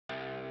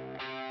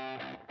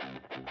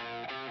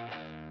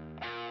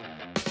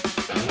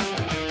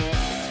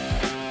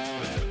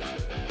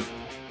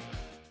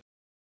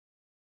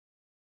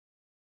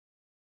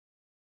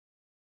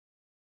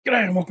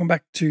G'day and welcome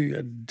back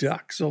to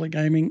Duckzorly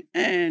Gaming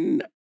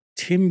and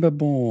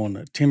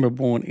Timberborn.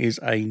 Timberborn is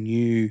a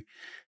new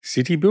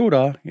city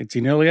builder. It's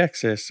in early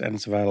access and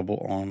it's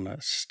available on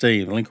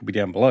Steam. The link will be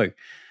down below.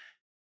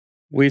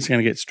 We're just going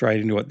to get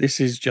straight into it. This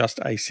is just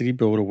a city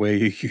builder where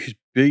you use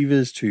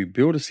beavers to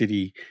build a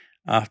city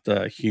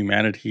after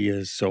humanity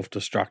has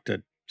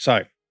self-destructed.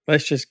 So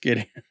let's just get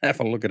in and have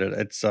a look at it.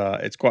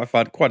 It's quite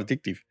fun, quite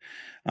addictive.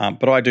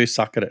 But I do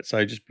suck at it,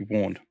 so just be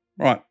warned.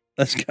 Right.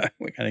 Let's go.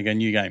 We're going to go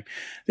new game.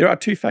 There are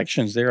two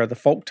factions. There are the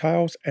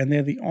Folktails and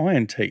they're the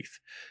Iron Teeth.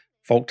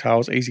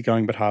 Folktails,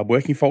 easygoing but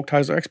hardworking.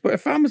 Folktails are expert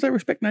farmers. They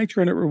respect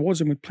nature and it rewards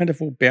them with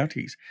plentiful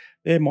bounties.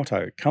 Their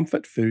motto,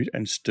 comfort, food,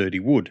 and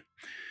sturdy wood.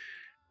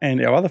 And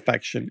our other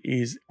faction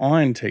is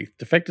Iron Teeth.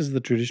 Defectors of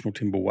the traditional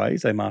timber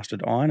ways, they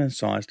mastered iron and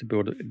science to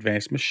build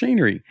advanced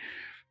machinery.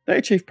 They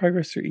achieve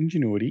progress through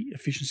ingenuity,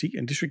 efficiency,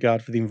 and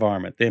disregard for the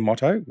environment. Their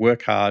motto,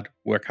 work hard,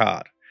 work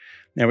hard.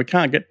 Now, we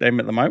can't get them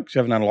at the moment because we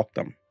haven't unlocked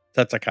them.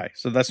 That's okay.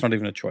 So that's not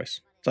even a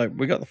choice. So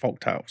we got the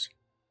Folktails.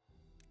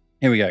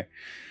 Here we go.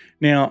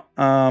 Now,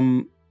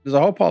 there's a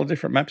whole pile of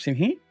different maps in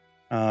here.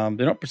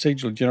 They're not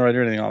procedurally generated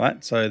or anything like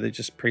that. So they're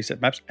just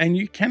preset maps. And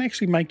you can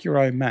actually make your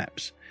own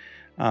maps,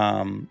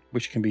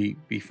 which can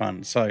be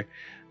fun. So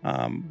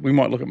we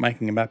might look at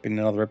making a map in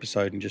another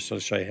episode and just sort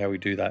of show you how we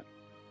do that.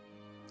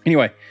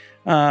 Anyway,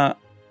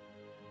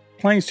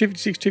 Plains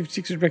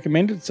 256 is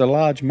recommended. It's a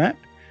large map.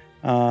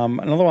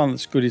 Another one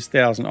that's good is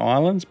Thousand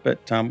Islands,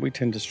 but we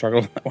tend to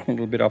struggle with that one a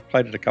little bit. I've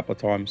played it a couple of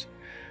times.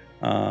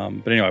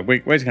 But anyway,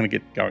 we're just going to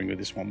get going with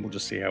this one. We'll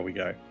just see how we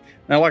go.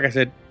 Now, like I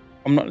said,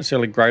 I'm not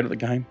necessarily great at the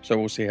game, so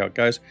we'll see how it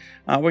goes.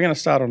 We're going to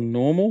start on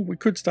normal. We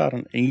could start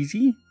on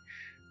easy.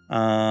 Do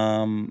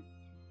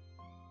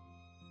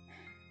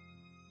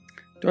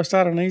I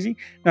start on easy?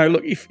 No,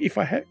 look,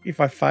 if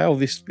I fail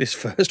this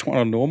first one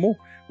on normal,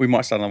 we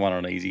might start another one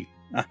on easy.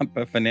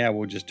 But for now,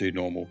 we'll just do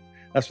normal.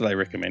 That's what they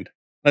recommend.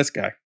 Let's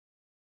go.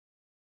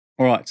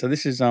 All right, so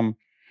this is a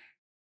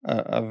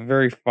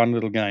very fun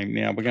little game.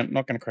 Now, we're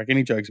not going to crack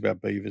any jokes about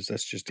beavers.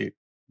 That's just it.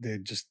 They're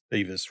just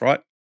beavers,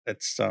 right?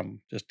 Let's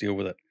just deal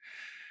with it.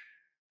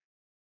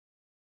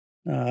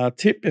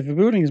 Tip, if a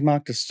building is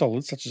marked as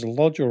solid, such as a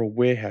lodge or a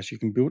warehouse, you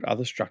can build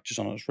other structures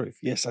on its roof.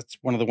 Yes, that's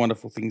one of the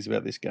wonderful things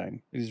about this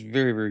game. It is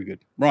very, very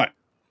good. Right,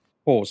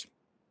 pause.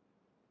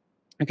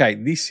 Okay,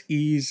 this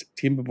is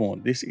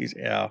Timberborn. This is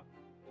our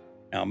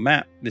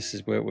map. This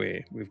is where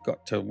we've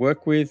got to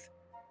work with.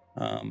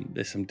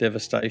 There's some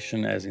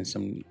devastation, as in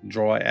some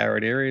dry,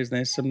 arid areas. And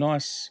there's some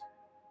nice,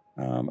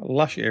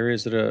 lush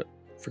areas that are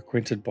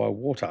frequented by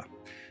water.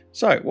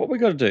 So what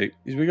we've got to do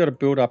is we've got to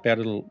build up our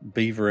little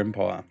beaver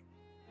empire.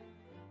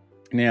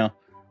 Now,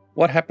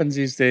 what happens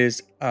is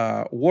there's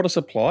water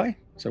supply.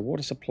 So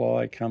water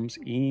supply comes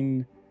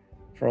in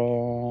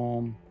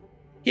from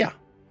here.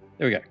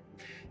 There we go.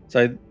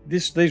 So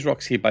these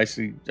rocks here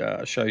basically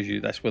shows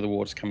you that's where the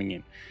water's coming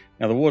in.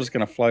 Now the water's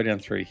going to flow down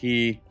through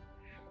here,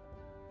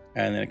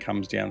 and then it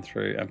comes down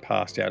through and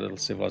past our little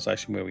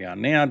civilization where we are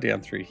now,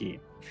 down through here.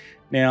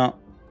 Now,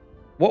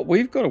 what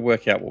we've got to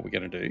work out what we're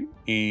going to do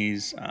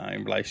is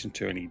in relation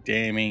to any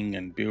damming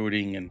and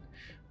building and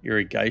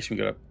irrigation.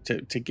 We've got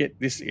to get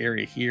this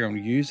area here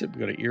and use it. We've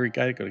got to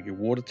irrigate it, got to get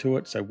water to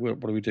it. So what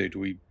do we do? Do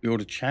we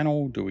build a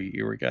channel? Do we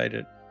irrigate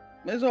it?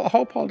 There's a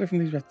whole pile of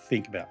different things we have to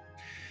think about.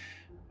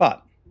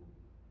 But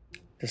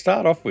to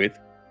start off with,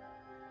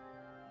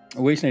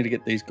 we just need to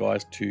get these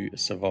guys to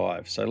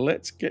survive. So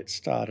let's get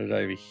started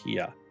over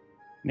here.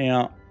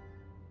 Now,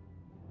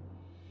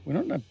 we're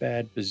not in a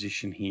bad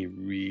position here,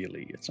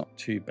 really. It's not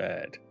too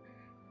bad.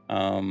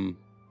 Now,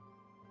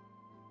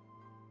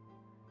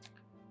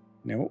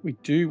 what we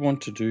do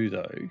want to do,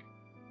 though,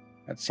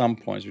 at some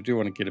points, we do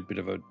want to get a bit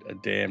of a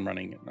dam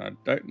running. And I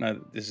don't know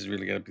that this is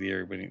really going to be the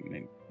area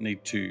we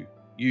need to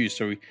use.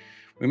 So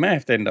we may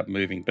have to end up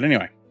moving. But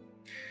anyway,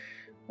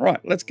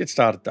 right, let's get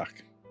started, Duck.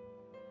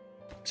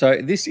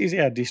 So this is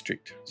our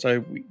district.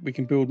 So we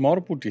can build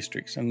multiple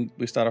districts, and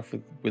we start off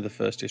with the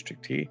first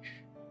district here.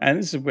 And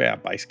this is where our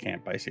base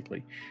camp,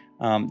 basically.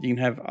 You can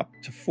have up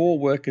to 4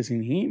 workers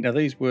in here. Now,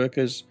 these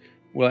workers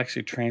will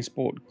actually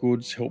transport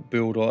goods, help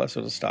build, all that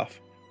sort of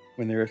stuff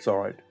when they're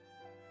assigned.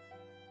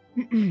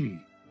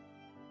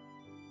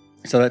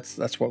 So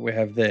that's what we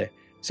have there.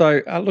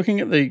 So looking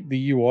at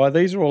the UI,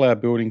 these are all our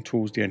building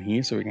tools down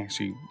here. So we can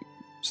actually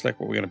select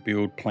what we're going to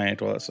build,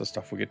 plant, all that sort of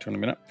stuff we'll get to in a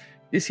minute.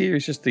 This here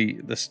is just the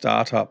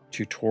startup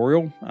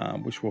tutorial,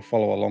 which we'll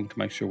follow along to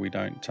make sure we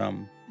don't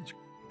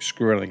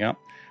screw anything up.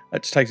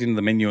 That just takes into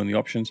the menu and the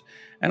options.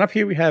 And up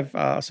here we have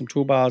some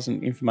toolbars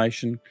and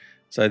information.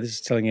 So this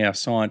is telling our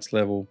science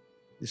level.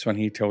 This one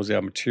here tells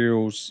our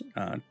materials,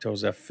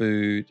 tells our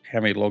food, how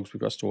many logs we've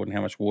got stored and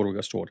how much water we've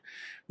got stored.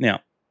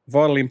 Now,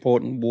 vitally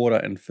important, water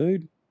and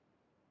food.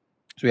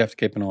 So we have to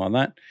keep an eye on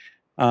that.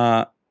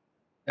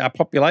 Our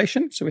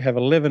population, so we have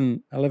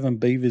 11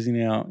 beavers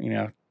in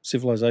our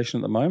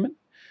civilization at the moment.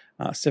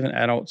 7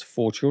 adults,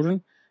 4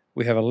 children.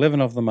 We have 11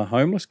 of them are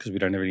homeless because we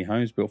don't have any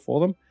homes built for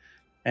them.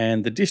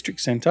 And the district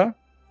centre,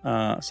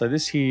 so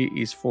this here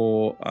is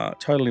for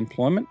total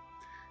employment.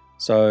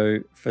 So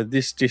for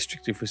this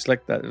district, if we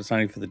select that, it's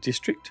only for the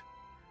district.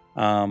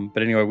 But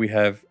anyway, we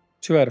have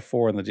 2 out of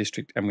 4 in the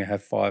district, and we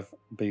have 5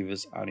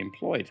 beavers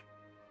unemployed.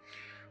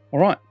 All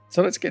right,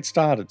 so let's get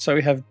started. So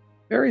we have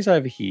berries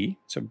over here.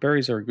 So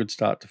berries are a good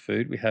start to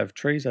food. We have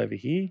trees over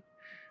here.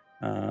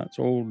 It's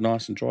all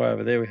nice and dry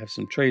over there. We have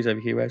some trees over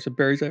here. We have some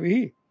berries over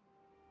here.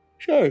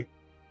 So,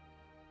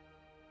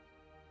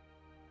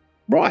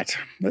 right,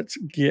 let's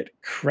get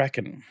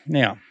cracking.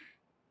 Now,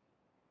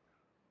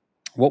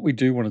 what we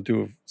do want to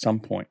do at some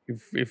point,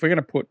 if we're going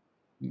to put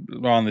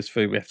on this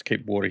food, we have to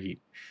keep water here.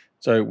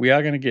 So we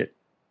are going to get,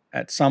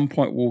 at some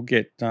point, we'll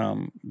get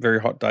very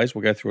hot days.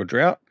 We'll go through a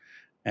drought,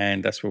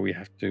 and that's where we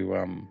have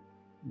to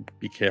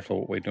be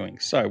careful what we're doing.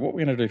 So what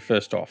we're going to do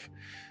first off,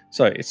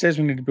 so it says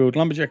we need to build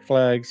lumberjack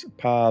flags,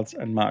 paths,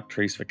 and mark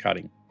trees for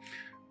cutting.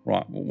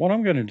 Right, well, what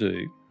I'm going to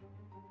do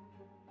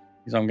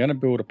is I'm going to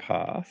build a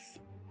path.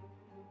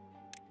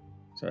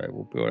 So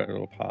we'll build a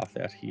little path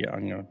out here.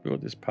 I'm going to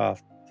build this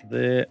path to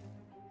there.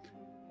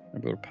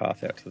 And build a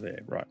path out to there.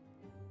 Right.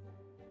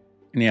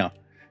 Now,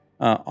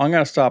 I'm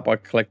going to start by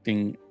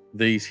collecting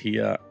these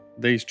here,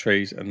 these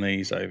trees, and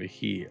these over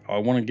here. I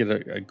want to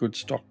get a good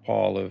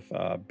stockpile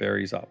of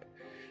berries up.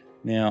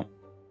 Now,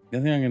 the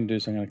other thing I'm going to do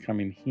is I'm going to come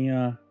in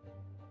here,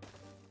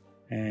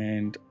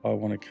 and I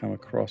want to come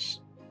across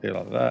there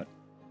like that.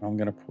 I'm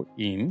going to put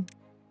in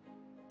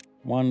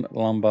 1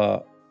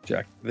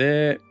 lumberjack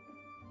there.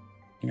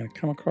 I'm going to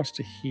come across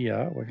to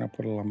here. We're going to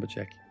put a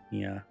lumberjack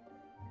here.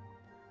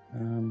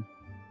 I'm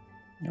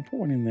going to put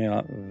one in there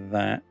like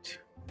that.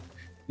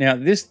 Now,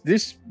 this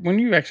when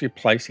you actually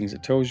place things,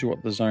 it tells you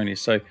what the zone is.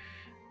 So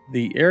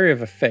the area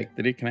of effect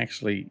that it can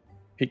actually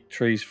pick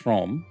trees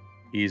from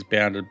is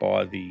bounded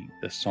by the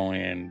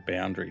cyan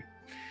boundary.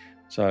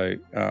 So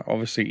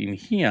obviously in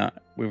here,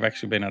 we've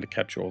actually been able to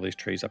capture all these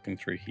trees up and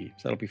through here.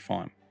 So that'll be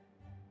fine.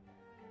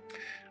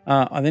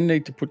 I then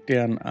need to put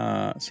down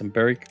some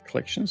berry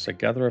collections. So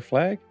gather a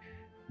flag.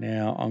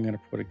 Now I'm going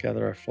to put a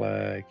gather a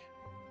flag.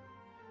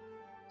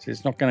 So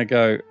it's not going to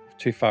go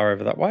too far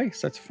over that way,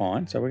 so that's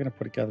fine. So we're going to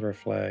put a gather a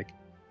flag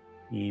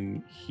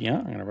in here.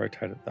 I'm going to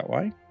rotate it that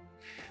way.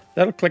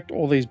 That'll collect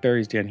all these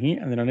berries down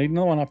here, and then I need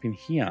another one up in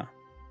here.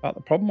 But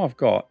the problem I've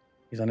got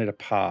is I need a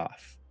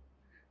path.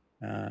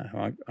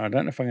 I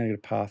don't know if I'm going to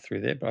get a path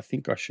through there, but I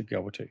think I should be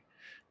able to.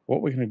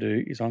 What we're going to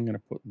do is I'm going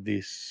to put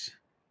this.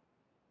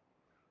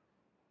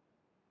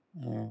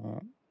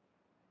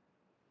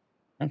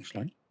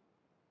 Actually,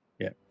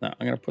 yeah, no,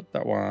 I'm going to put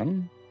that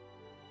one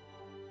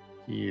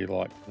here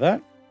like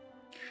that.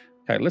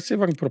 Okay, let's see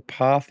if I can put a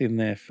path in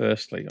there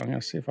firstly. I'm going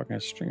to see if I can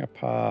string a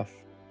path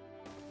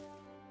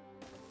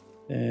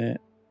there.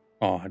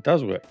 Oh, it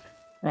does work.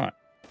 Right.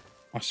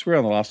 I swear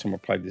on the last time I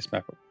played this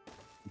map,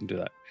 I can do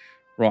that.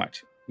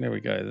 Right. There we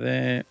go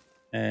there.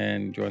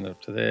 And join that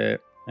up to there.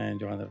 And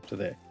join that up to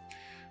there.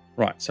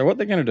 Right. So what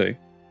they're going to do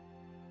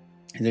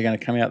is they're going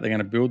to come out. They're going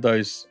to build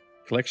those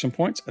collection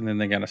points, and then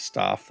they're going to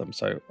staff them.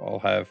 So I'll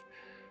have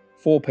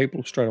 4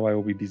 people straight away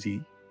will be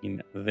busy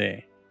in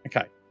there.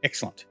 Okay.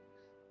 Excellent.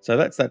 So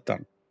that's that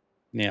done.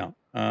 Now,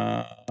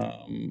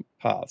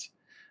 paths.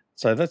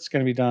 So that's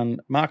going to be done.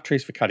 Mark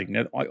trees for cutting.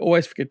 Now, I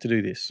always forget to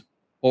do this.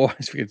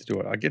 Always forget to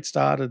do it. I get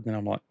started, then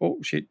I'm like, oh,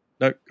 shit.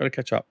 No, got to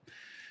catch up.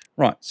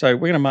 Right, so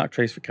we're going to mark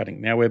trees for cutting.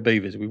 Now we're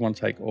beavers. We want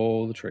to take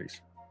all the trees.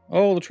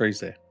 All the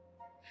trees there.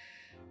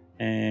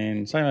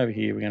 And same over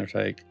here. We're going to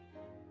take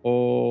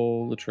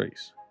all the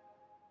trees.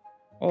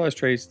 All those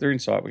trees, they're in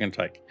sight, we're going to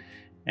take.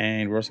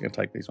 And we're also going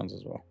to take these ones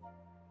as well.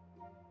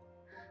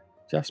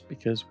 Just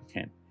because we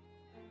can.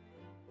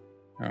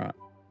 All right.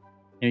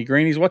 Any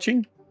greenies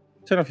watching?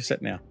 Turn off your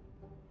set now.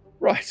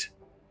 Right.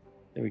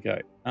 There we go.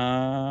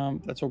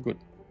 That's all good.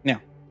 Now,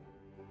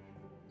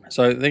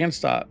 so they're going to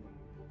start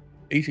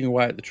eating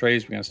away at the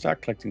trees. We're going to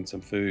start collecting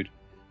some food,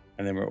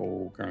 and then we're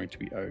all going to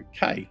be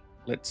okay.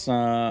 Let's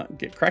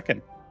get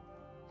cracking.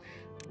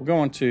 We'll go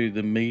on to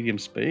the medium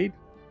speed.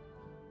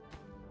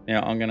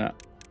 Now, I'm going to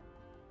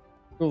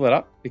fill that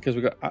up because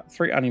we've got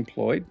 3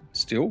 unemployed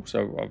still.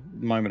 So at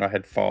the moment I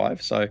had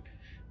 5. So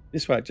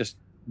this way it just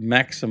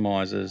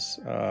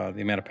maximizes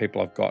the amount of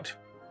people I've got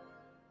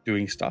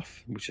doing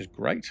stuff, which is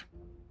great.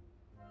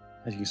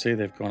 As you can see,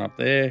 they've gone up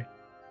there,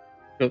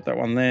 built that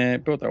one there,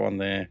 built that one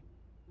there,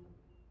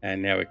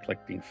 and now we're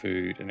collecting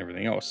food and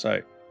everything else.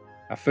 So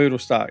our food will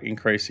start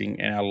increasing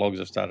and our logs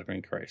have started to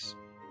increase.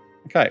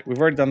 Okay, we've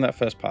already done that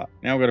first part.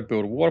 Now we've got to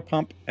build a water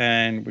pump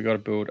and we've got to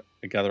build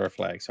a gather a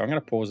flag. So I'm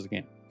going to pause it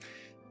again.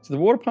 So the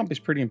water pump is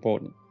pretty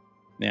important.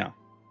 Now,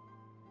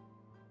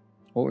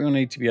 what we'll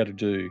need to be able to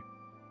do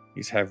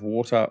is have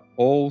water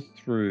all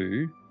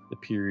through the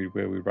period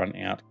where we run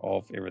out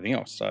of everything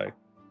else. So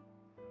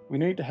we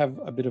need to have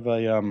a bit of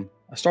a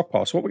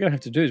stockpile. So what we're going to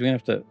have to do is we're going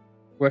to have to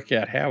work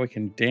out how we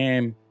can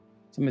dam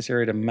some of this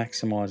area to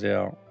maximize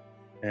our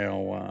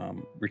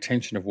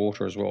retention of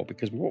water as well.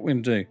 Because what we're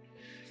going to do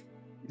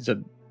is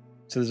so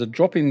there's a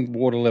drop in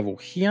water level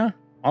here.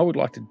 I would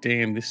like to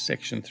dam this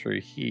section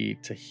through here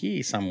to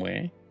here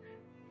somewhere.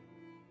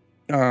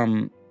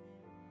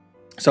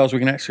 So as we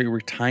can actually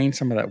retain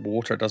some of that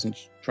water, it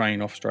doesn't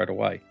drain off straight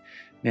away.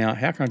 Now,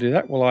 how can I do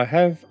that? Well, I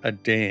have a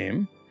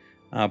dam,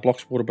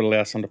 blocks water but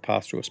allows some to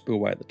pass through a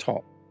spillway at the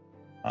top.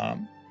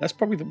 That's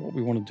probably what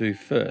we want to do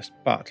first,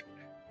 but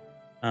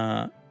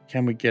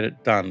can we get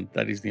it done?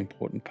 That is the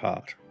important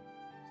part.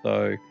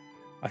 So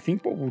I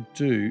think what we'll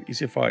do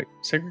is if I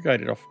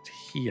segregate it off to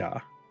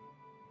here,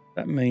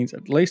 that means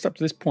at least up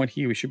to this point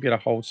here, we should be able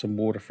to hold some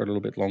water for a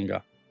little bit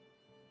longer.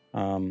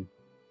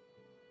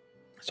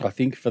 So I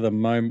think for the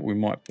moment, we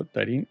might put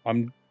that in. I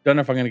don't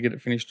know if I'm going to get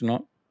it finished or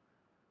not.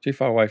 Too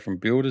far away from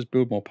builders,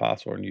 build more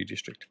paths or a new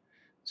district.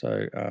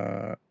 So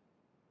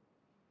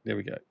there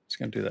we go. Just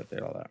going to do that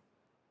there like that.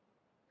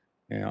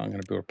 Now I'm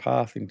going to build a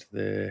path into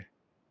there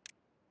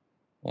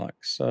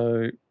like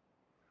so.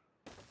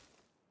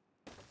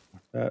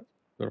 Like that.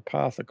 Build a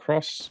path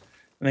across.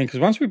 And then because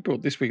once we've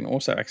built this, we can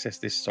also access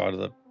this side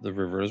of the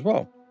river as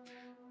well.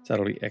 So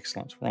that'll be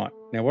excellent. Right.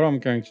 Now what I'm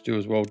going to do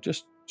as well,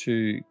 just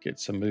to get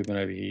some movement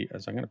over here,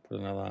 is I'm going to put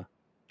another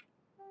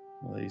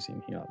one of these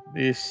in here.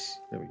 This.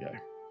 There we go.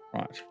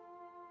 Right.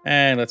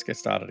 And let's get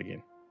started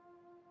again.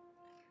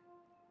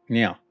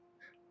 Now,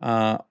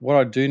 what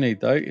I do need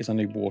though is I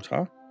need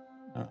water.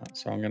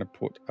 So I'm going to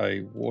put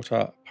a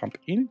water pump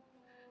in.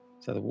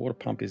 So the water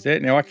pump is there.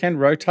 Now I can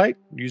rotate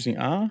using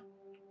R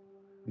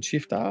and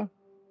Shift R.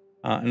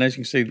 And as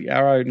you can see, the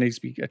arrow needs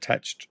to be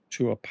attached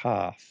to a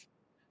path.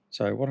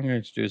 So what I'm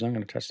going to do is I'm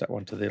going to attach that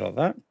one to there like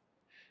that.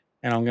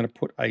 And I'm going to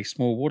put a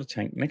small water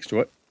tank next to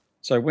it.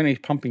 So when he's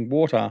pumping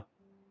water,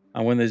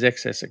 when there's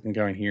excess, it can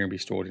go in here and be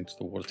stored into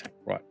the water tank.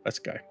 Right, let's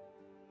go.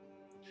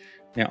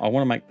 Now, I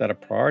want to make that a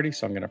priority,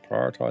 so I'm going to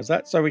prioritize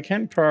that. So we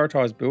can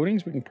prioritize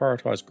buildings. We can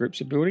prioritize groups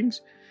of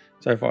buildings.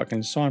 So if I can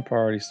assign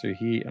priorities through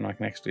here, and I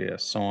can actually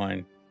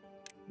assign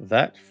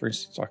that. For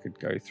instance, I could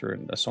go through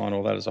and assign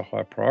all that as a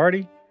high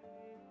priority,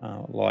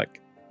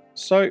 like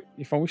so,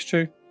 if I wish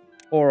to.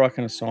 Or I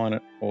can assign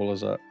it all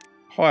as a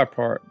higher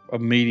priority, a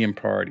medium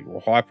priority,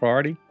 or high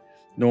priority,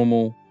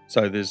 normal.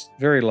 So there's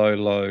very low,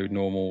 low,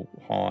 normal,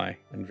 high,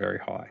 and very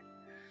high.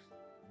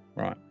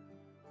 Right.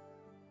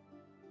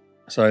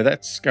 So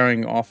that's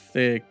going off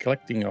there,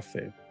 collecting off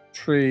their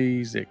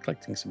trees. They're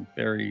collecting some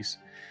berries.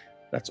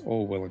 That's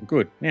all well and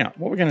good. Now,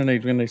 what we're going to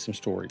need, we're going to need some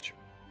storage.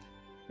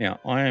 Now,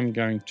 I am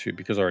going to,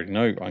 because I already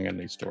know I'm going to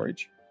need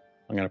storage,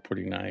 I'm going to put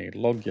in a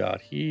log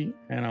yard here,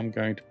 and I'm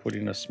going to put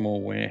in a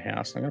small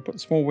warehouse. I'm going to put the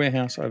small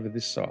warehouse over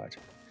this side,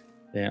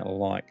 there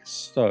like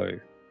so.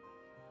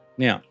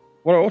 Now,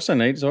 what I also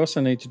need is I also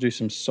need to do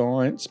some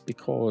science,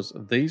 because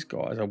these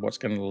guys are what's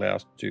going to allow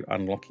us to do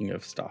unlocking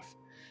of stuff.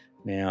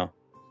 Now,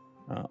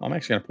 I'm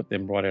actually going to put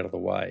them right out of the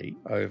way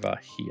over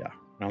here.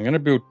 And I'm going to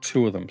build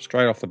 2 of them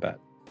straight off the bat.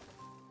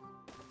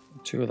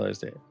 2 of those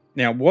there.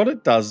 Now, what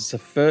it does is a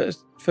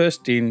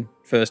first in,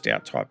 first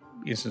out type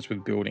instance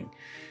with building.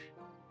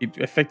 It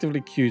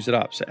effectively queues it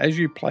up. So as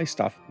you place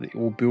stuff, it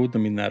will build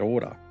them in that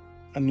order,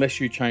 unless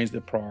you change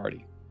the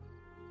priority.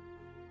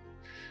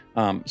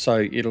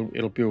 So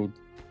it'll build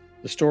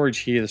the storage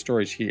here,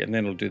 and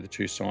then it'll do the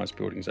 2 science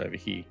buildings over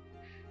here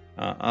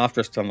after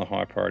it's done the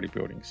high priority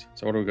buildings.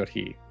 So what do we got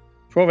here?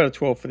 12 out of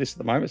 12 for this at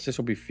the moment. So this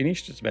will be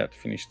finished. It's about to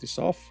finish this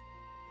off.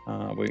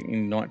 We're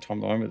in nighttime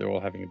at the moment. They're all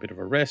having a bit of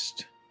a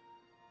rest.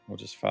 We'll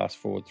just fast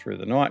forward through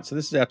the night. So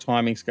this is our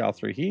timing scale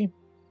through here.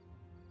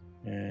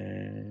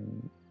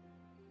 And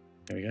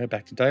there we go,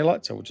 back to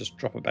daylight. So we'll just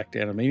drop it back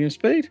down to medium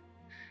speed.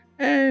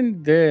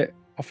 And they're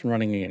off and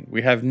running again.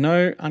 We have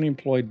no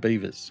unemployed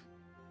beavers.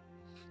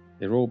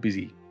 They're all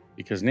busy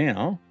because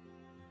now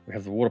we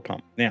have the water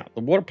pump. Now,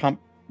 the water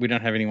pump, we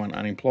don't have anyone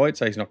unemployed,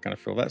 so he's not going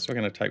to fill that. So we're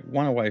going to take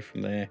 1 away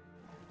from there.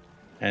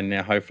 And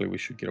now hopefully we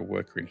should get a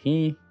worker in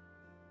here.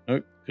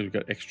 Nope, because we've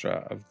got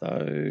extra of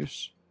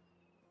those.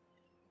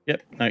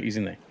 Yep, no, he's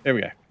in there. There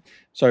we go.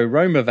 So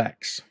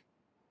Romavax.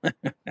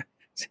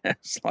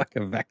 Sounds like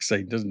a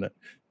vaccine, doesn't it?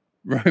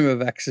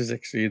 Romavax is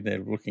actually in there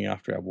looking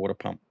after our water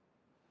pump.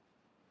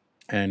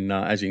 And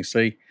as you can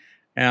see,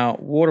 our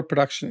water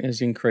production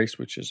has increased,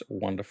 which is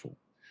wonderful.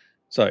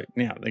 So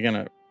now they're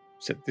going to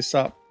set this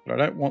up, but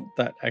I don't want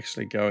that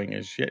actually going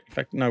as yet. In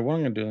fact, no, what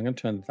I'm going to do is I'm going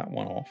to turn that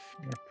one off.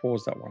 I'm going to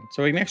pause that one.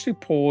 So we can actually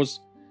pause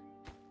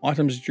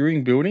items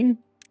during building,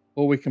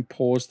 or we can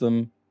pause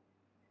them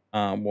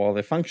while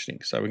they're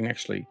functioning. So we can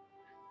actually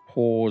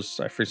pause.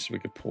 So for instance, we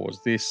could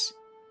pause this.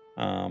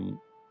 In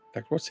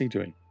fact, what's he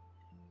doing?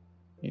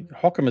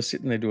 Hockham is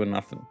sitting there doing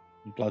nothing.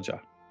 Bludger.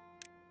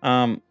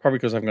 Probably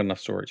because I haven't got enough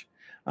storage.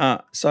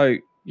 So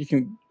you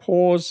can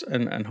pause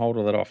and hold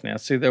all that off. Now,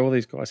 see, all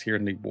these guys here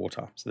need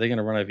water. So they're going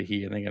to run over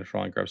here and they're going to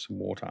try and grab some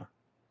water.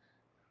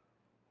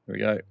 There we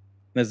go. And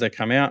as they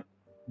come out,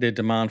 their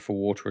demand for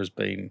water has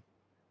been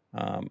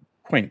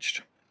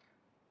quenched.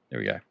 There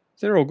we go.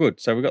 So they're all good.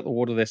 So we've got the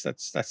water there. So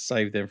that's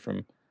saved them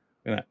from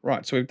that.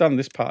 Right, so we've done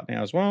this part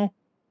now as well.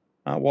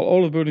 While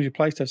all the buildings you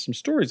placed have some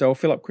storage, they will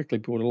fill up quickly.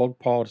 Build a log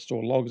pile to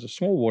store logs, a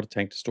small water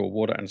tank to store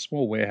water, and a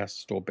small warehouse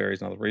to store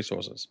berries and other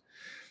resources.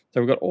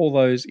 So we've got all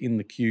those in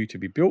the queue to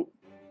be built.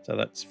 So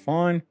that's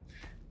fine.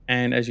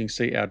 And as you can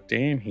see, our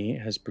dam here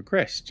has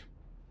progressed.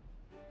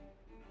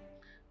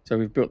 So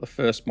we've built the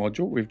first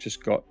module. We've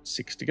just got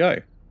 6 to go.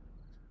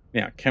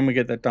 Now, can we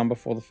get that done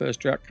before the first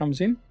drought comes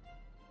in?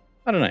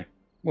 I don't know.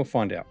 We'll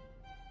find out.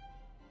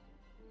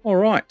 All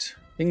right.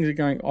 Things are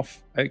going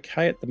off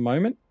okay at the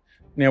moment.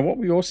 Now, what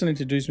we also need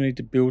to do is we need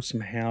to build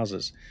some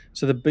houses.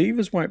 So the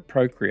beavers won't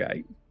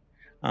procreate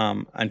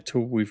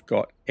until we've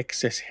got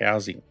excess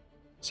housing.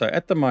 So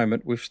at the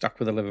moment, we've stuck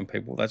with 11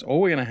 people. That's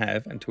all we're going to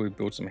have until we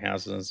build some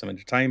houses and some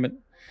entertainment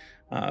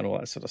and all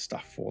that sort of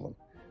stuff for them.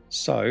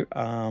 So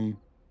I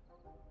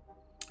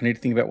need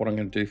to think about what I'm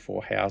going to do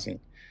for housing.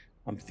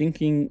 I'm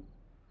thinking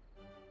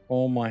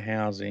for my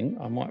housing,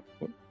 I might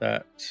put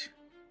that...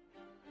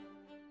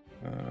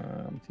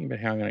 I'm thinking about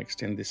how I'm going to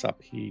extend this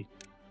up here.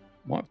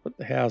 Might put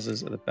the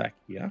houses at the back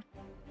here.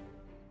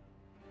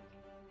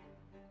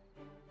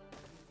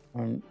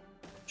 1,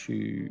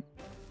 2,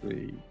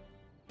 3,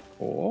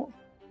 4.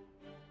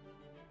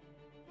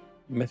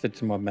 Method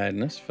to my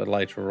madness for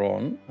later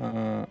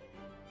on.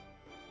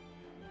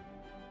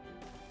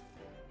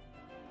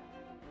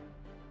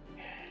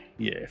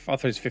 Yeah,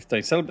 5 3 is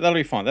 15. So that'll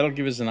be fine. That'll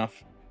give us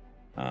enough.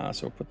 So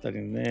we'll put that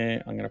in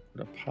there. I'm going to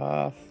put a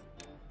path.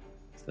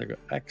 So they've got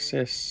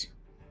access.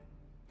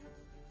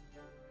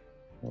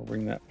 I'll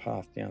bring that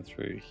path down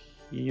through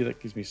here. That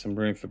gives me some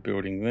room for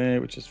building there,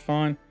 which is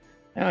fine.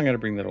 And I'm going to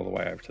bring that all the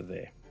way over to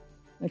there.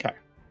 Okay.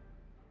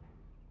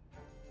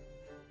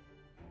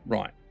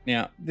 Right.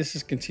 Now, this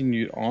has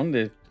continued on.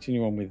 They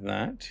continue on with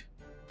that.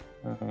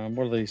 What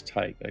do these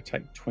take? They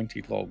take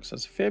 20 logs. So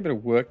it's a fair bit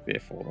of work there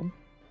for them.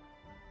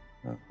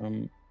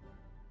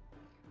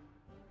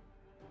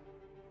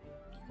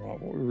 Right,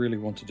 what we really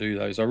want to do,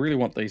 though, is I really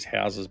want these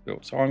houses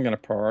built. So I'm going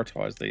to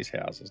prioritize these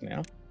houses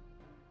now.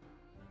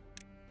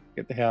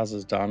 Get the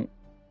houses done,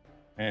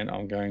 and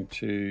I'm going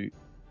to...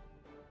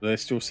 They're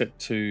still set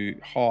to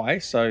high,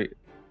 so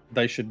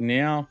they should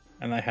now,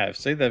 and they have.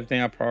 See, they've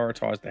now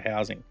prioritized the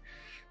housing.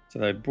 So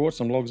they brought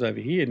some logs over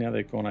here. Now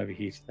they've gone over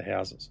here to the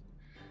houses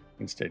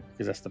instead,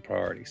 because that's the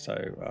priority.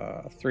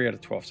 So 3 out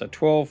of 12. So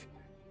 12.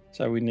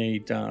 So we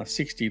need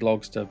 60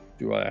 logs to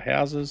do our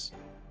houses.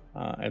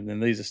 And then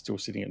these are still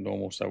sitting at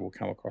normal, so we'll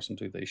come across and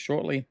do these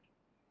shortly.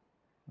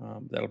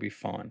 That'll be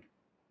fine.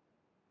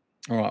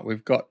 All right,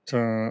 we've got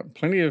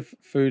plenty of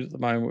food at the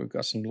moment. We've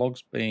got some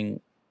logs being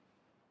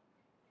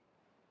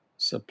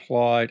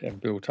supplied and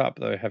built up,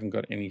 though I haven't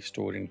got any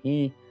stored in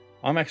here.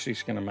 I'm actually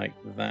just going to make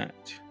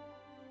that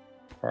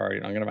priority.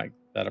 I'm going to make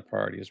that a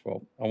priority as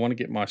well. I want to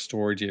get my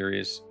storage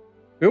areas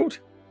built.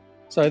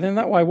 So then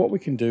that way what we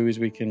can do is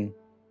we can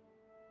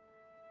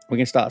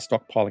start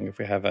stockpiling if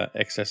we have an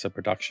excess of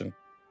production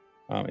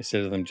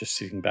instead of them just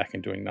sitting back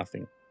and doing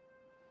nothing.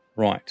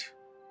 Right.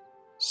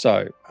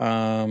 So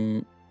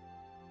coming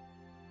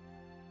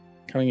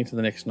into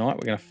the next night,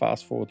 we're going to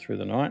fast forward through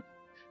the night.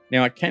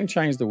 Now I can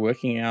change the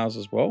working hours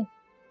as well.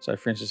 So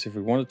for instance, if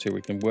we wanted to,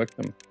 we can work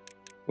them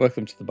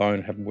to the bone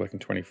and have them working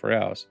 24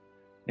 hours.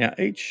 Now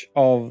each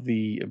of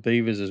the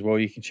beavers as well,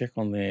 you can check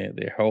on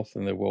their health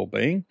and their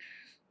well-being.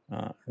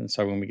 And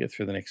so when we get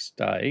through the next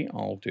day,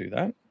 I'll do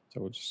that.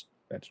 So we'll just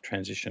about to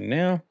transition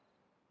now.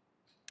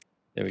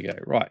 There we go.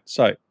 Right.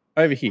 So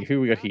over here,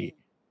 who we got here?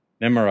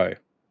 Nemero.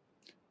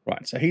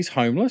 Right. So he's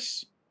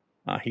homeless.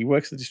 He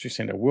works at the district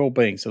centre.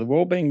 Well-being. So the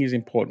well-being is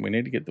important. We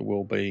need to get the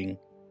well-being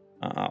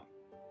up.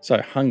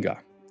 So hunger.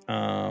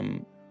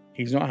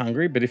 He's not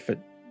hungry, but if it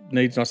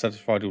needs not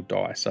satisfied, he'll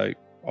die. So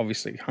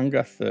obviously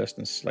hunger, thirst,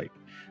 and sleep.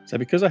 So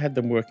because I had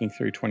them working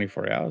through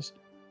 24 hours,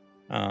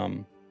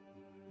 they're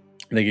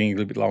getting a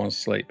little bit low on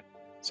sleep.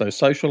 So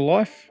social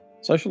life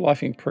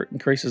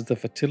increases the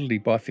fertility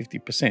by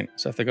 50%.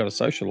 So if they've got a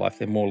social life,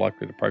 they're more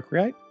likely to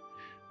procreate.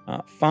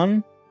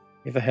 Fun.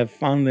 If they have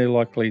fun, they're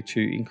likely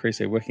to increase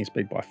their working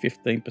speed by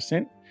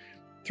 15%.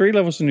 3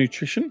 levels of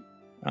nutrition.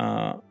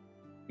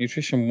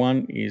 Nutrition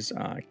 1 is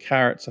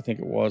carrots, I think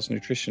it was.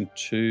 Nutrition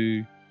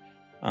 2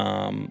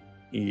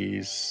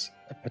 is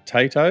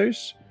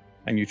potatoes.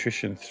 And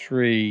nutrition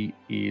 3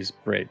 is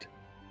bread.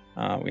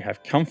 We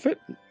have comfort.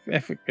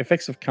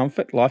 Effects of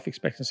comfort: life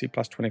expectancy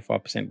plus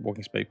 25%,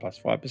 walking speed plus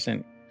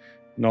 5%,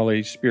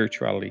 knowledge,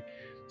 spirituality.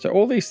 So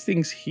all these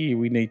things here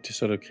we need to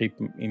sort of keep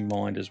in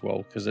mind as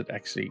well, because it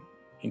actually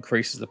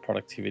increases the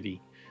productivity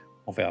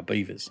of our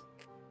beavers.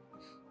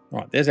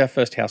 Right, there's our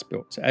first house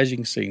built. So as you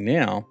can see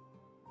now,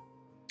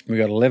 we've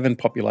got 11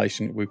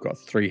 population, we've got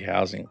 3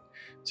 housing.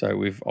 So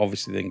we've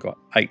obviously then got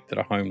 8 that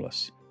are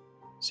homeless.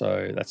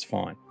 So that's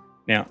fine.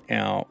 Now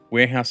our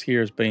warehouse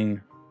here has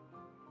been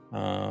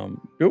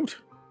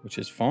built, which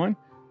is fine,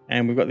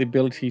 and we've got the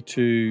ability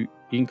to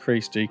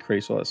increase,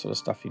 decrease, all that sort of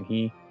stuff in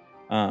here.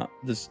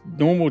 This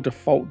normal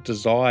default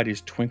desired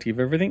is 20 of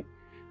everything,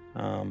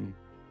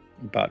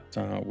 but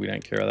we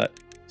don't care about that.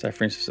 So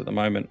for instance, at the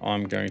moment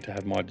I'm going to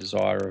have my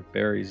desire of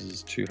berries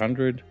is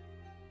 200,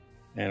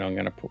 and I'm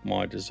going to put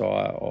my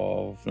desire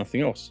of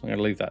nothing else. I'm going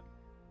to leave that.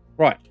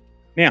 Right,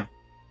 now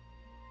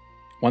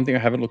one thing I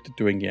haven't looked at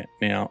doing yet.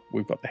 Now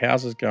we've got the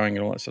houses going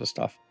and all that sort of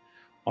stuff.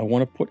 I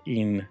want to put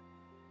in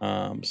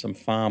some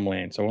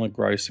farmland. So I want to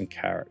grow some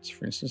carrots,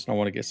 for instance, and I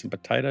want to get some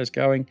potatoes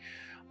going.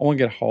 I want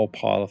to get a whole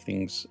pile of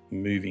things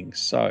moving.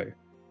 So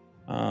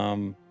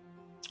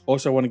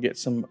also I want to get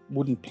some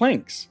wooden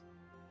planks.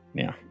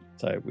 Now,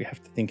 So we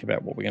have to think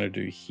about what we're going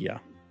to do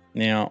here.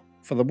 Now,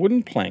 for the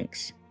wooden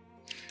planks,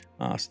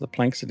 so the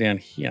planks are down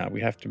here, we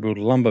have to build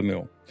a lumber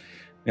mill.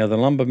 Now, the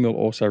lumber mill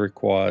also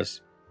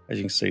requires, as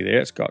you can see there,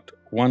 it's got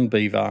 1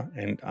 beaver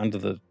and under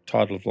the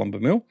title of lumber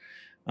mill,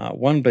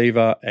 1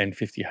 beaver and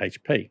 50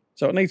 HP.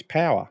 So it needs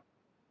power.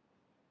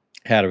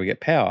 How do we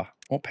get power?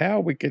 Well, power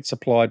we get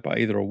supplied by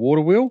either a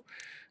water wheel,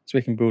 so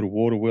we can build a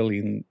water wheel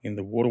in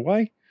the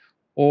waterway,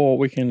 or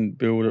we can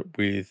build it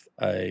with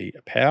a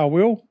power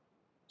wheel.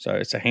 So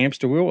it's a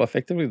hamster wheel,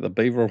 effectively, the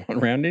beaver will run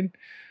around in.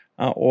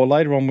 Or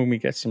later on, when we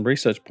get some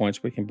research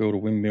points, we can build a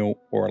windmill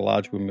or a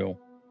large windmill.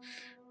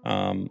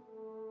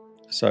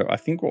 So I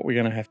think what we're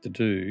going to have to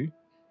do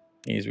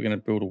is we're going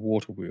to build a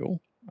water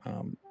wheel.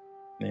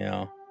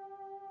 Now,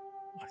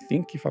 I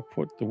think if I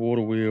put the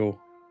water wheel...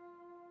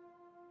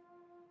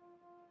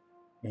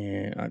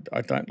 Yeah,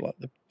 I don't like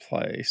the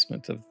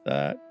placement of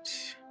that.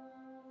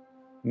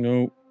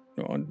 No,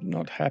 I'm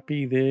not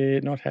happy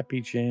there. Not happy,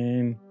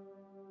 Jen.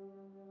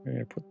 We're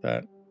going to put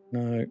that.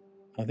 No,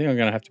 I think I'm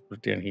going to have to put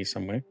it down here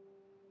somewhere.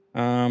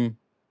 I'm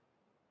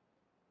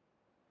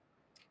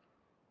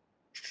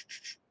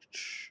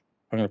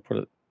going to put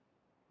it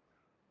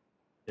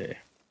there.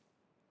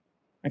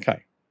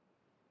 Okay.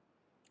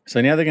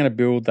 So now they're going to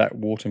build that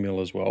water mill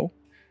as well.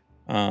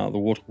 The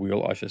water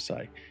wheel, I should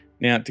say.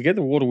 Now, to get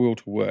the water wheel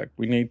to work,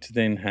 we need to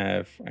then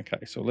have...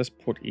 Okay, so let's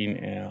put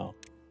in our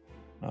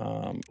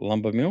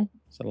lumber mill.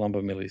 So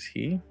lumber mill is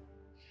here.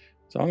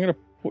 So I'm going to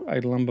put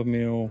a lumber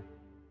mill...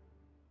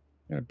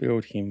 I'm going to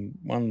build him.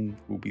 One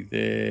will be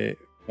there.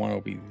 One will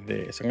be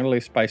there. So I'm going to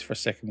leave space for a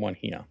second one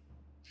here.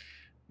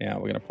 Now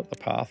we're going to put the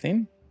path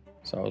in.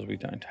 So as we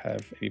don't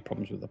have any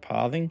problems with the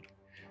pathing.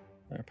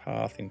 A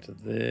path into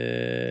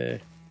there.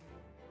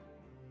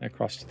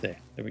 Across to there.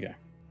 There we go.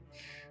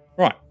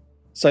 Right.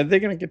 So they're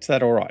going to get to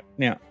that all right.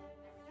 Now,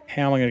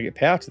 how am I going to get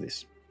power to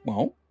this?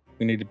 Well,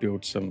 we need to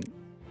build some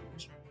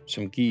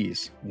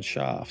gears and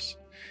shafts.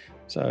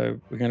 So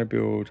we're going to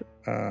build...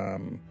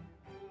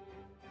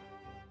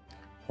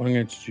 What I'm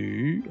going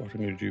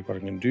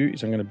to do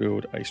is I'm going to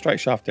build a straight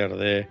shaft out of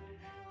there,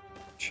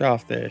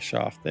 shaft there,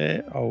 shaft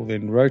there. I'll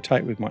then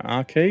rotate with my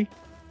R key,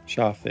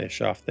 shaft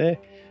there,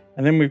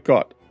 and then we've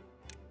got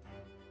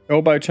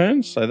elbow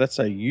turns. So that's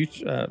a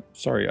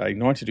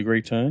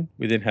 90-degree turn.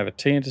 We then have a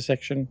T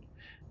intersection,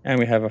 and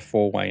we have a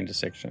 4-way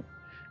intersection.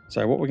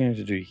 So what we're going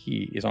to do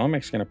here is I'm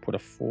actually going to put a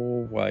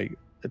 4-way.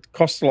 It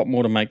costs a lot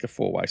more to make a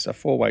 4-way. So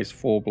 4-way is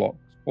 4 blocks,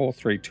 4,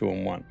 3, 2,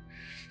 and 1.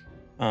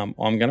 I'm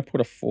going to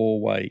put a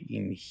 4-way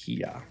in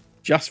here,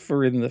 just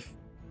for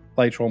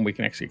later on we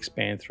can actually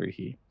expand through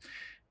here.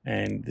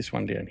 And this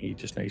one down here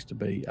just needs to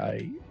be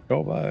a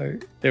elbow.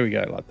 There we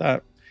go, like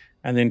that.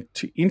 And then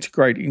to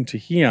integrate into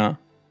here,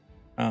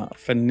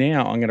 for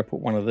now, I'm going to put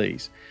one of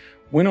these.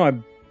 When I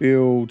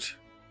build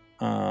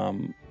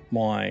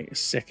my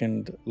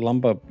second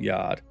lumber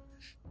yard,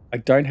 I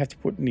don't have to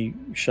put any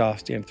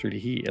shafts down through to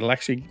here. It'll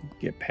actually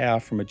get power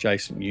from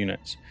adjacent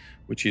units,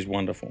 which is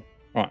wonderful.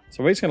 All right,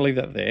 so we're just going to leave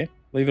that there.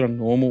 Leave it on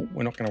normal.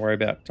 We're not going to worry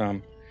about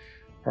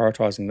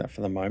prioritizing that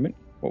for the moment.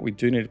 What we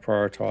do need to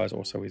prioritize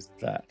also is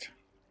that.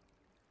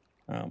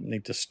 We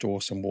need to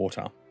store some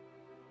water.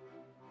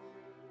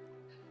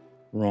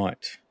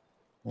 Right.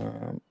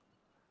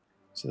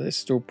 So they're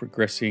still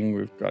progressing.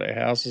 We've got our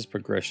houses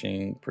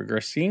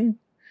progressing.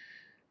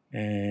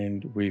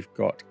 And we've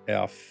got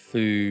our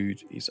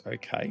food is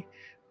okay.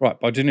 Right,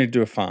 but I do need to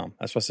do a farm.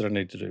 That's what I said I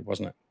need to do,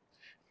 wasn't it?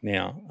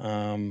 Now,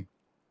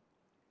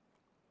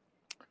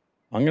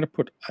 I'm going to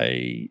put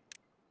a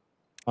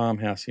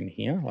farmhouse in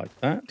here like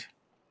that.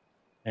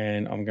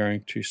 And I'm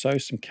going to sow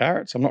some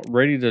carrots. I'm not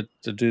ready to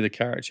do the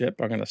carrots yet,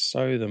 but I'm going to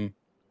sow them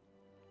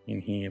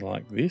in here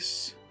like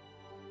this.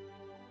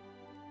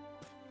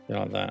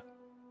 Like that.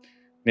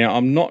 Now,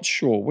 I'm not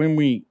sure when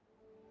we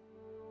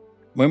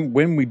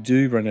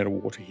do run out of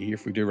water here,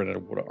 if we do run out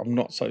of water, I'm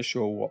not so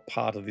sure what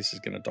part of this is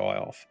going to die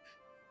off.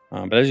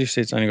 But as you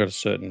see, it's only got a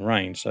certain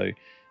range. So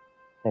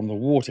from the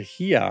water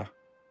here,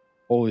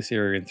 all this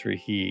area and through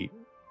here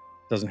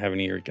doesn't have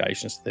any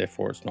irrigation, so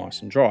therefore it's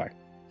nice and dry.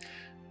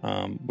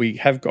 We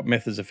have got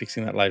methods of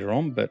fixing that later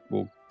on, but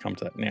we'll come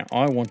to that. Now,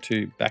 I want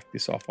to back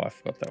this off. I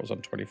forgot that was on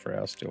 24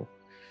 hours still.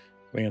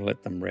 We're going to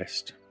let them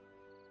rest.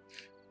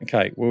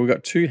 Okay, well, we've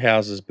got 2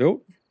 houses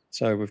built,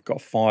 so we've got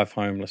 5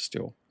 homeless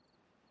still.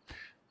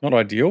 Not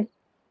ideal,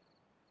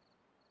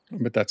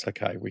 but that's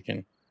okay. We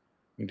can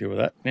deal with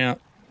that. Now,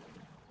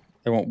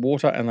 they want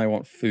water and they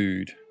want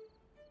food.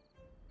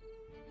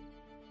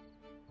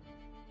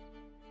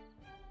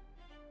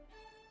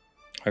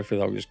 Hopefully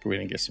they'll just go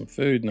in and get some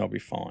food and they'll be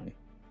fine.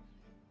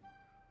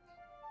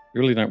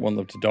 You really don't want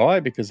them to die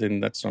because then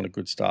that's not a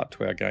good start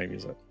to our game,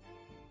 is it?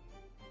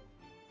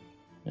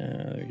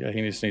 There we go.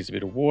 He just needs a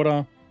bit of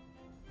water.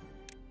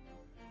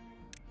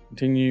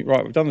 Continue.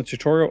 Right, we've done the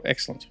tutorial.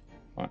 Excellent.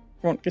 Right,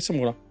 come on, get some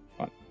water.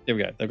 Right, there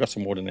we go. They've got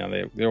some water now.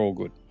 They're all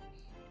good.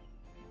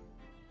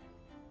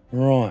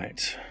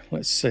 Right,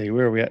 let's see.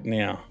 Where are we at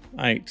now?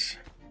 8.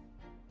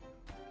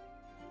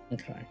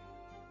 Okay.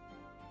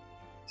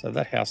 So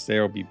that house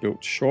there will be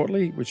built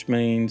shortly, which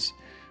means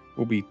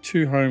We'll be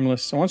 2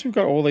 homeless. So once we've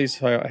got all these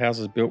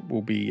houses built,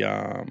 we'll be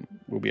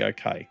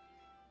okay.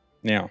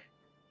 Now,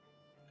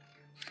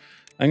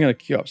 I'm going to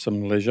queue up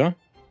some leisure.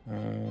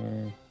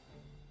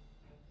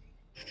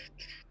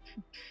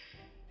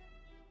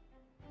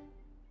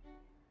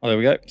 Oh, there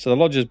we go. So the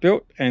lodge is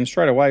built, and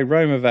straight away,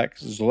 Romavac,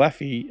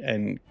 Zlafi,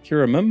 and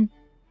Kiramum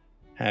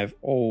have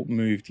all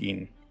moved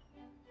in.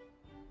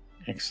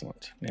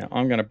 Excellent. Now,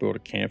 I'm going to build a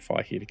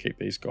campfire here to keep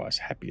these guys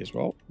happy as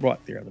well, right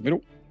there in the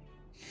middle.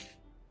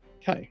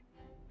 Okay.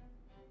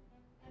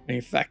 And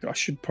in fact, I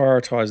should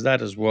prioritize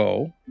that as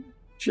well,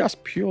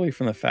 just purely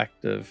from the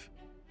fact of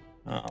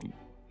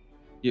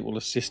it will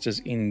assist us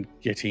in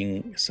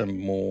getting some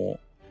more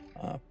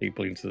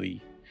people into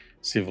the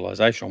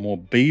civilization, or more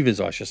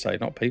beavers, I should say,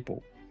 not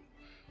people.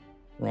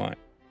 Right.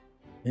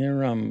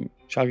 They're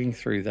chugging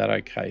through that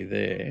okay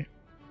there.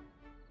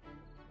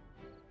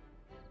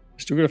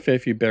 Still got a fair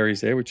few berries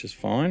there, which is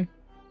fine.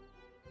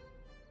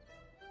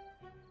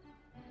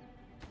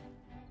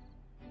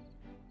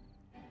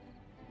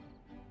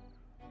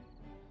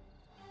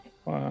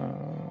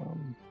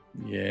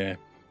 Yeah.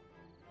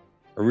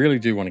 I really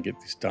do want to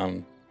get this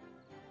done.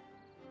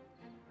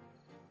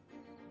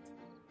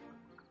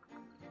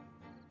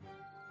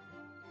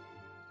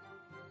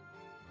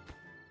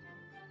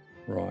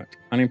 Right,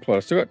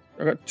 unemployed.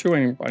 I've got 2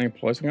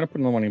 unemployed, so I'm going to put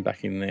another one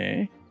back in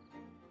there.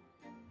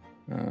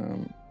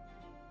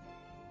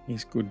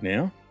 He's good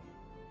now.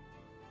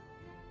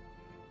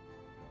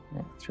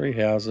 Right, 3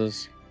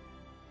 houses.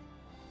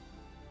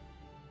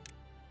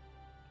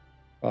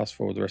 Fast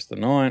forward the rest of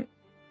the night.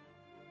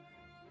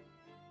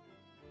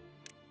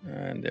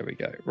 And there we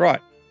go.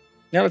 Right,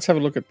 now let's have a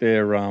look at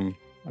their, I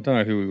don't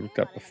know who we looked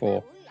at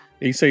before.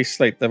 You see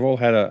sleep. They've all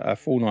had a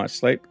full night's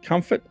sleep.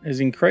 Comfort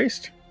has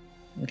increased.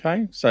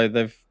 Okay, so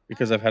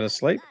because they've had a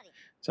sleep.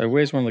 So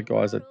where's one of the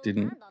guys that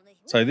didn't?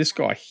 So this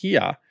guy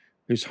here,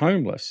 who's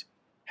homeless,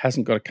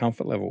 hasn't got a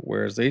comfort level,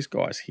 whereas these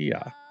guys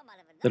here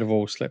that have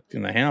all slept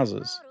in the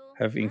houses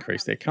have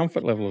increased their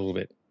comfort level a little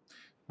bit.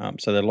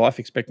 So their life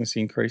expectancy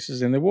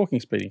increases and their walking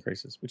speed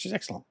increases, which is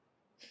excellent.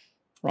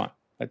 Right,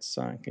 let's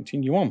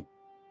continue on.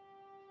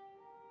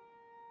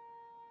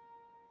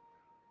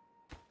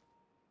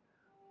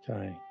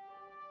 Okay.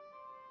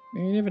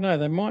 You never know,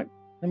 they might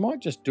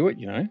just do it,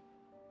 you know.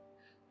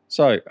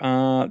 So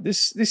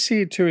this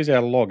here too is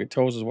our log. It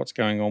tells us what's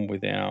going on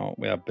with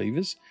our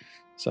beavers.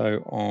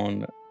 So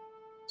on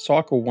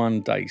cycle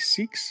 1, day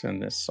 6,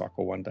 and there's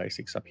cycle 1, day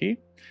 6 up here,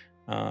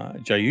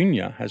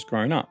 Jayunya has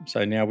grown up.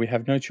 So now we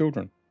have no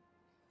children.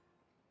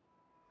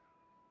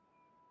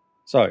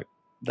 So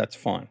that's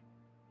fine.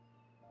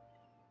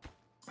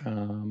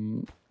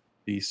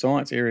 The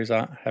science areas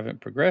haven't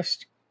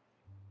progressed.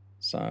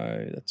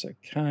 So that's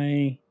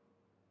okay.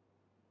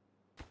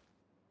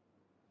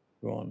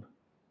 Go on.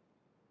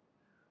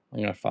 I'm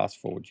going to fast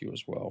forward you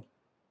as well.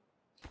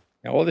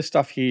 Now, all this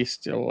stuff here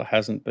still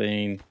hasn't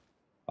been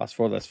fast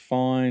forward. That's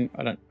fine.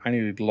 I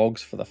need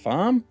logs for the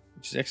farm,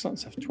 which is excellent.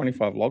 So I have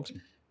 25 logs.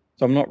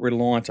 So I'm not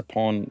reliant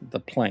upon the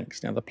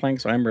planks. Now, the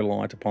planks I am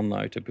reliant upon,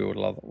 though, to build a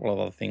lot of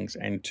other things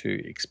and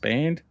to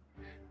expand.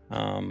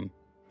 But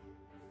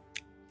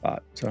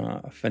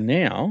for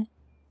now,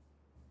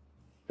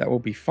 that will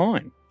be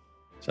fine.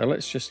 So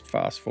let's just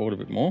fast forward a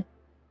bit more.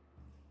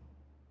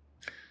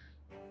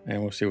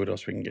 And we'll see what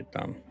else we can get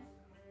done.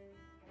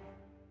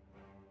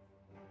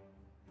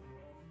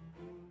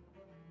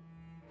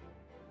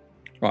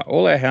 Right,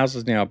 all our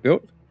houses now are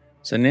built.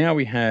 So now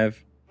we have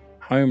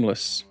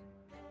homeless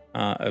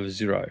of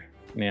 0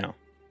 now.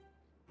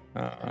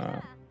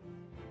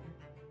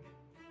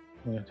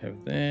 We don't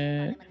have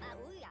that.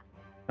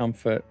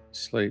 Comfort,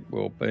 sleep,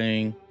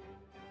 well-being.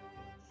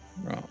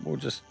 Right, we'll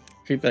just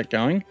keep that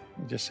going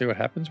and just see what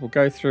happens. We'll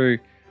go through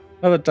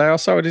another day or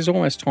so. It is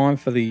almost time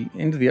for the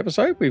end of the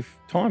episode.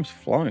 Time's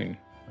flown.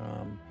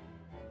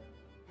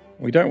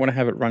 We don't want to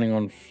have it running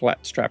on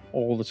flat strap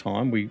all the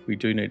time. We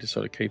do need to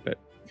sort of keep a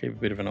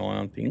bit of an eye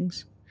on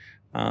things.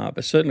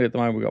 But certainly at the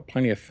moment we've got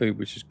plenty of food,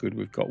 which is good.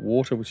 We've got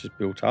water, which is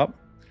built up.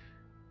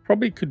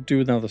 Probably could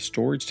do another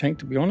storage tank,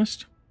 to be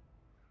honest.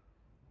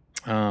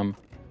 And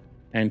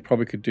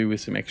probably could do with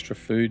some extra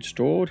food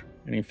stored.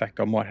 And in fact,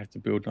 I might have to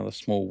build another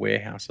small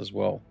warehouse as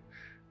well.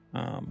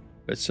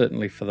 But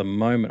certainly for the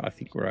moment, I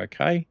think we're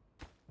okay.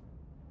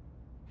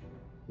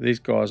 These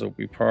guys will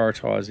be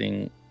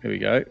prioritizing. Here we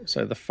go.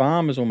 So the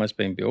farm has almost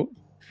been built.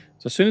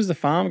 So as soon as the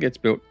farm gets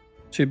built,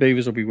 2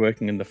 beavers will be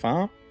working in the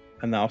farm,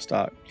 and they'll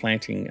start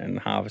planting and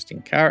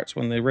harvesting carrots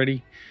when they're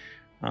ready.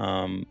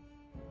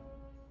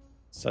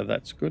 So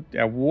that's good.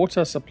 Our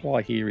water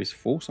supply here is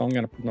full, so I'm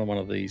going to put another one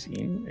of these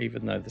in,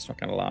 even though that's not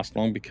going to last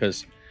long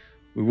because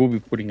we will be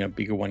putting a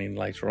bigger one in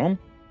later on.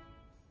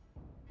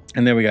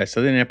 And there we go.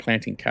 So they're now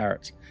planting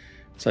carrots.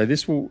 So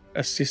this will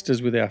assist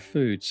us with our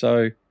food.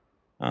 So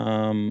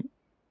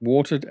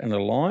watered and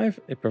alive,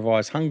 it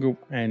provides hunger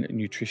and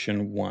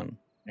nutrition 1.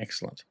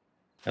 Excellent.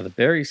 Now the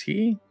berries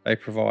here, they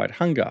provide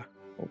hunger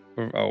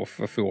or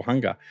fulfill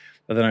hunger,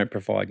 but they don't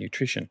provide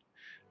nutrition.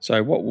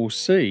 So what we'll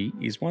see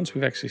is once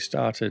we've actually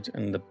started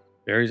and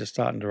berries are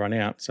starting to run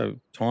out, so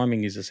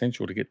timing is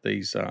essential to get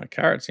these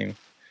carrots in.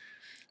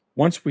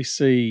 Once we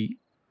see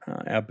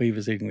our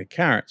beavers eating the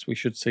carrots, we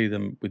should see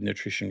them with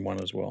nutrition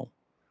 1 as well.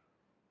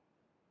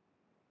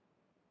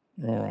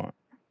 All right.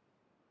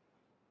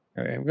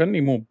 Okay, we've got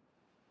any more?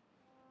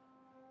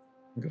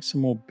 We've got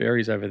some more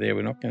berries over there.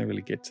 We're not going to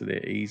really get to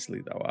there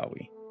easily, though, are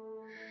we?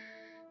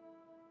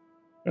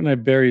 Got no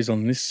berries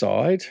on this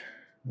side.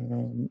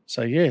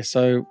 So yeah,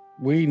 so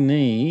we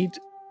need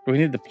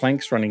the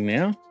planks running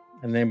now,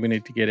 and then we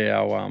need to get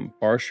our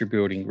forestry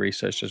building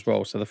researched as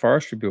well. So the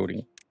forestry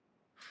building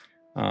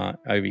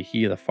over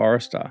here, the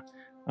forester,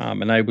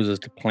 enables us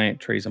to plant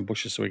trees and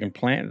bushes, so we can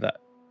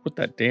put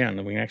that down,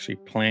 and we can actually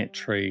plant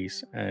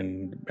trees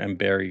and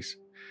berries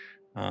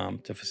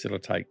to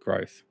facilitate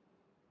growth.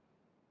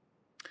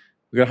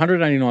 We've got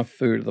 189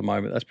 food at the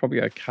moment. That's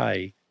probably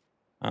okay.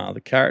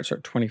 The carrots are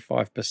at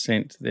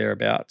 25%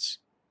 thereabouts.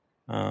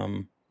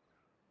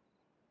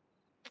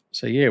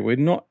 So yeah, we're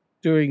not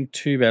doing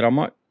too bad. I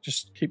might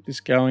just keep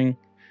this going,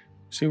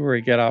 see where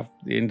we get after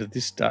the end of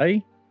this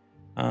day.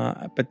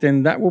 But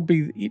then that will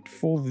be it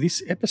for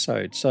this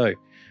episode. So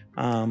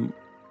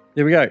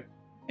there we go.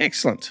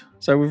 Excellent.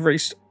 So we've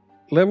reached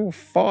level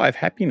 5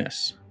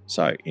 happiness.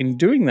 So in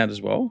doing that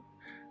as well,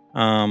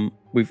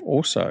 we've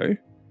also,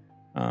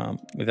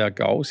 with our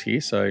goals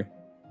here, so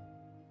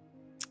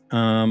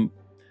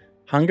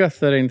hunger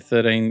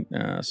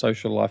 13/13,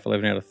 social life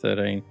 11 out of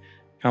 13,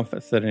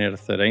 comfort 13 out of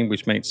 13,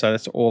 which means, so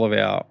that's all of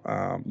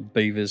our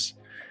beavers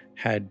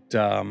had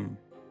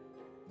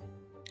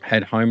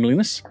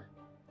homeliness.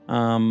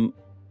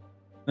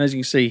 As you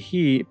can see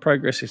here,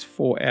 progress is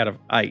 4 out of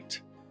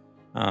 8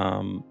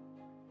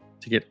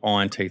 to get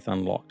iron teeth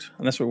unlocked,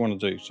 and that's what we want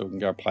to do, so we can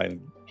go play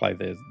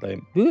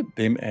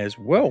them as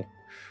well.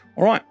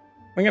 All right,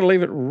 I'm going to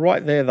leave it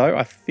right there, though.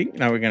 I think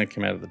now we're going to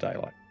come out of the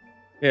daylight.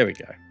 There we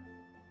go.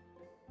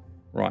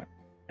 Right,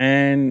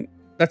 and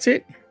that's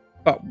it.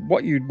 But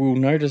what you will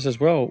notice as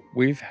well,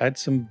 we've had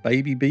some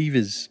baby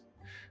beavers.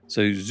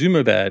 So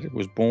Zumabad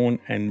was born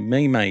and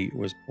Mei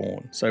was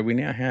born. So we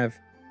now have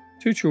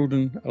 2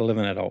 children,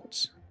 11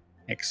 adults.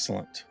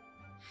 Excellent.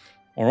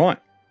 All right,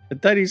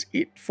 but that is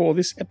it for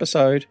this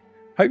episode.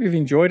 Hope you've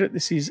enjoyed it.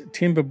 This is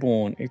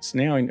Timberborn. It's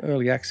now in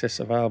early access,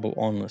 available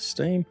on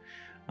Steam.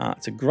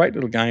 It's a great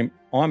little game.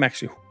 I'm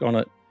actually hooked on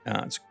it.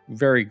 It's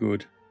very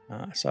good.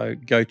 So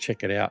go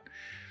check it out.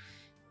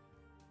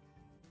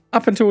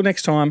 Up until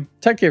next time,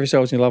 take care of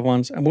yourselves and your loved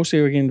ones, and we'll see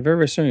you again very,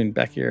 very soon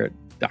back here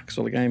at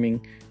Duckzorly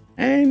Gaming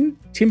and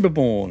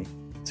Timberborn.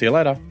 See you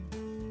later.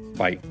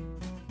 Bye.